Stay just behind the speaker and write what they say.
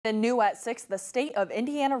And new at 6, the state of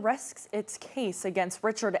Indiana rests its case against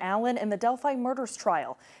Richard Allen in the Delphi murders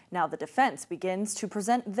trial. Now the defense begins to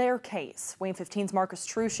present their case. WANE 15's Marcus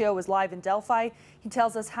Truccio is live in Delphi. He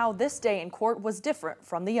tells us how this day in court was different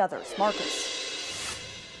from the others. Marcus.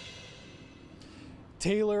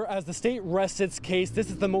 Taylor, as the state rests its case, this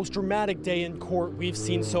is the most dramatic day in court we've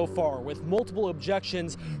seen so far, with multiple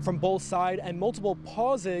objections from both sides and multiple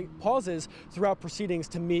pauses throughout proceedings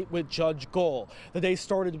to meet with Judge Gohl. The day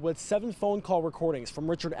started with 7 phone call recordings from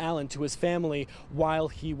Richard Allen to his family while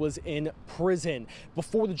he was in prison.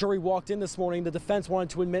 Before the jury walked in this morning, the defense wanted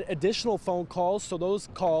to admit additional phone calls, so those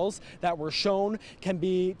calls that were shown can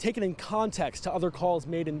be taken in context to other calls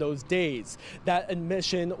made in those days. That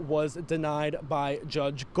admission was denied by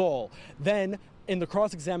Judge Gohl. Then, in the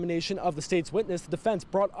cross-examination of the state's witness, the defense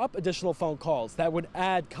brought up additional phone calls that would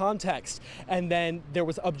add context. And then there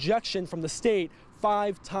was objection from the state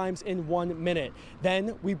 5 times in 1 minute.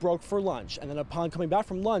 Then we broke for lunch. And then upon coming back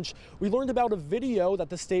from lunch, we learned about a video that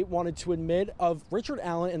the state wanted to admit of Richard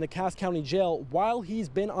Allen in the Cass County Jail while he's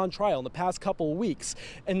been on trial in the past couple of weeks.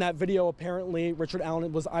 In that video, apparently, Richard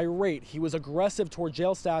Allen was irate. He was aggressive toward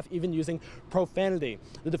jail staff, even using profanity.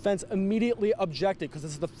 The defense immediately objected because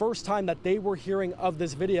this is the first time that they were hearing of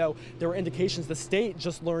this video. There were indications the state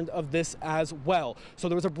just learned of this as well. So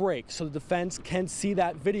there was a break so the defense can see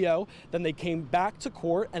that video. Then they came back to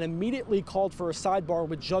court and immediately called for a sidebar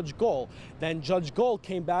with Judge Gohl. Then Judge Gohl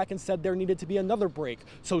came back and said there needed to be another break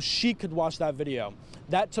so she could watch that video.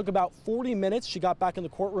 That took about 40 minutes. She got back in the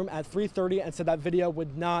courtroom at 3:30 and said that video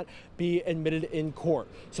would not be admitted in court.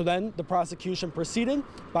 So then the prosecution proceeded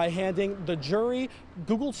by handing the jury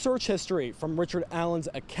Google search history from Richard Allen's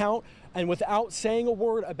account, and without saying a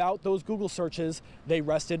word about those Google searches, they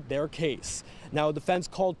rested their case. Now, the defense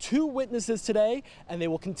called 2 witnesses today, and they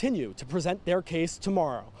will continue to present their case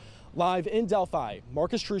tomorrow. Live in Delphi,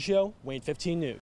 Marcus Truccio, WANE 15 News.